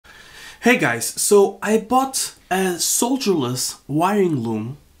Hey guys, so I bought a solderless wiring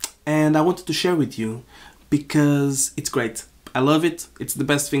loom and I wanted to share with you because it's great. I love it. It's the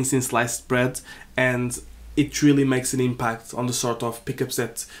best thing since sliced bread, and it really makes an impact on the sort of pickups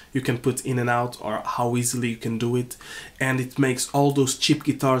that you can put in and out or how easily you can do it. And it makes all those cheap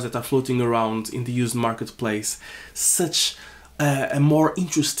guitars that are floating around in the used marketplace such a more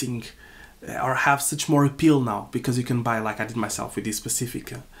interesting or have such more appeal now, because you can buy, like I did myself with this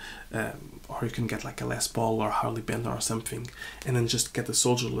specific or you can get like a Les Paul or Harley Bender or something, and then just get a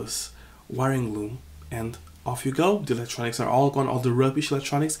solderless wiring loom and off you go. The electronics are all gone, all the rubbish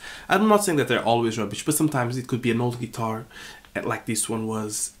electronics. I'm not saying that they're always rubbish, but sometimes it could be an old guitar like this one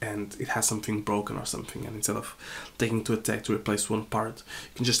was, and it has something broken or something, and instead of taking to a tech to replace one part,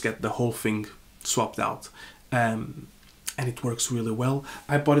 you can just get the whole thing swapped out. And it works really well.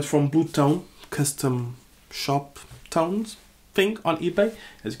 I bought it from Bluetone, custom shop tones thing on eBay.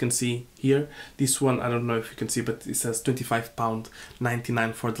 As you can see here, this one, I don't know if you can see, but it says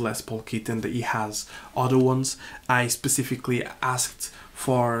 £25.99 for the Les Paul kit, and it has other ones. I specifically asked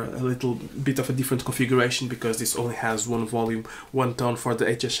for a little bit of a different configuration because this only has one volume, one tone for the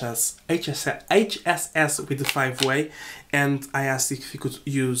HSS with the 5-way, and I asked if you could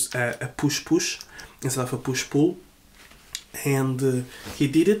use a push-push instead of a push-pull, and he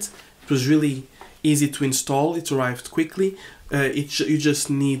did it. It was really easy to install. It arrived quickly. You just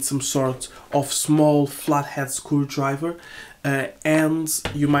need some sort of small flathead screwdriver, and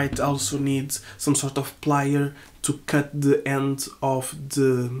you might also need some sort of plier to cut the end of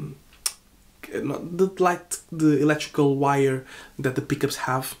the electrical wire that the pickups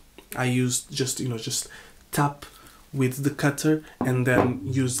have. I used just tap with the cutter and then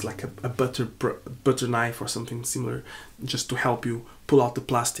use like a butter knife or something similar just to help you pull out the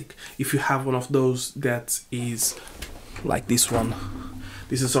plastic. If you have one of those that is like this one,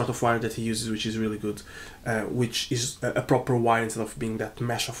 this is the sort of wire that he uses, which is really good, which is a proper wire instead of being that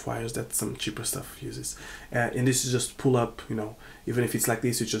mesh of wires that some cheaper stuff uses. And this is just pull up, even if it's like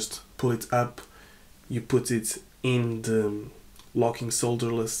this, you just pull it up, you put it in the locking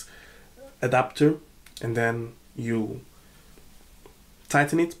solderless adapter, and then you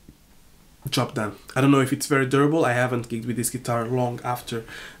tighten it. Job done. I don't know if it's very durable. I haven't gigged with this guitar long after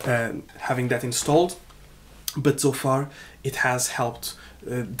having that installed, but so far it has helped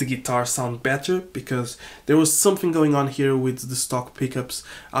the guitar sound better, because there was something going on here with the stock pickups.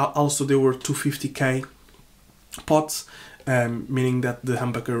 Also, they were 250K pots, meaning that the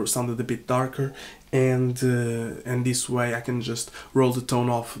humbucker sounded a bit darker, and this way I can just roll the tone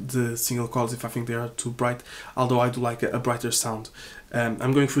off the single coils if I think they are too bright, although I do like a brighter sound.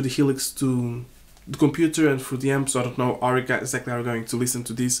 I'm going through the helix to the computer and through the amp, so I don't know how exactly how we're going to listen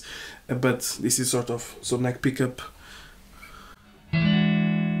to this, but this is sort of neck pickup.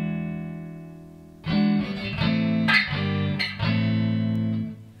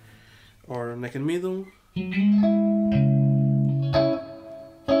 Or neck and middle.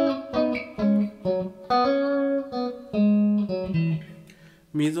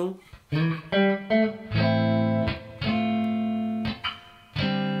 Middle.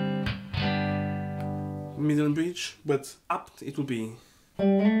 Middle and bridge, but up it will be.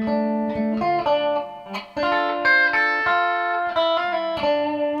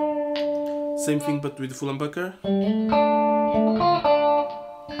 Same thing but with the full humbucker.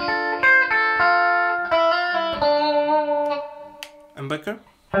 Humbucker.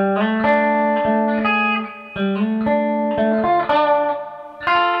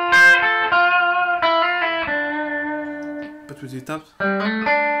 But with the tap.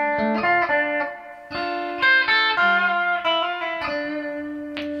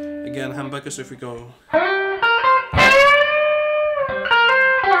 Again, humbucker, so if we go.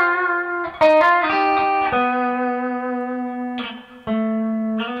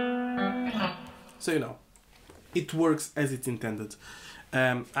 So it works as it's intended.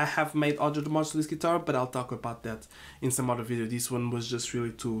 I have made other mods to this guitar, but I'll talk about that in some other video. This one was just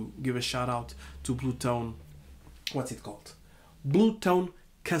really to give a shout out to Bluetone. What's it called? Bluetone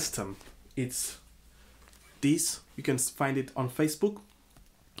Custom. It's this. You can find it on Facebook.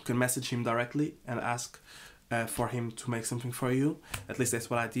 You can message him directly and ask for him to make something for you. At least that's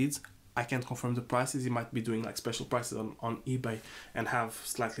what I did. I can't confirm the prices. He might be doing like special prices on eBay and have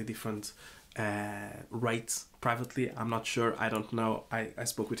slightly different rates privately. I'm not sure. I don't know. I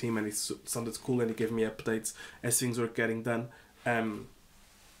spoke with him and it sounded cool, and he gave me updates as things were getting done. I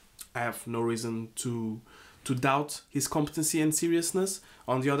have no reason to doubt his competency and seriousness.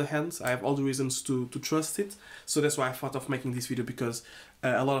 On the other hand, I have all the reasons to trust it. So that's why I thought of making this video, because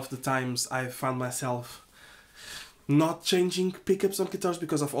a lot of the times I found myself not changing pickups on guitars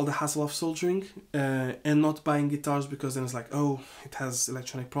because of all the hassle of soldering, and not buying guitars because then it's like, oh, it has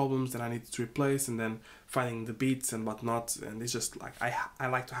electronic problems, then I need to replace, and then finding the beats and whatnot. And it's just like, I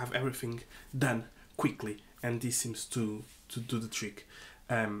like to have everything done quickly, and this seems to do the trick.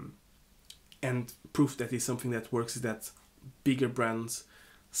 And proof that it's something that works is that bigger brands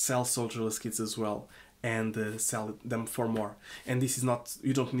sell solderless kits as well, and sell them for more. And this is not,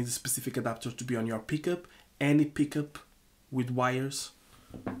 you don't need a specific adapter to be on your pickup. Any pickup with wires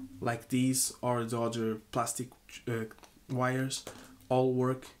like these or the other plastic wires all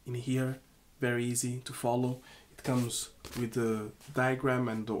work in here, very easy to follow. It comes with the diagram,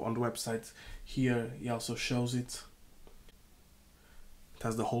 and on the website here he also shows it. It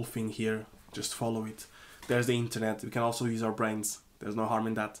has the whole thing here, just follow it. There's the internet, we can also use our brains, there's no harm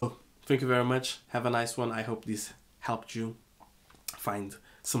in that. So, thank you very much, have a nice one. I hope this helped you find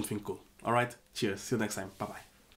something cool. Alright, cheers, see you next time, bye bye.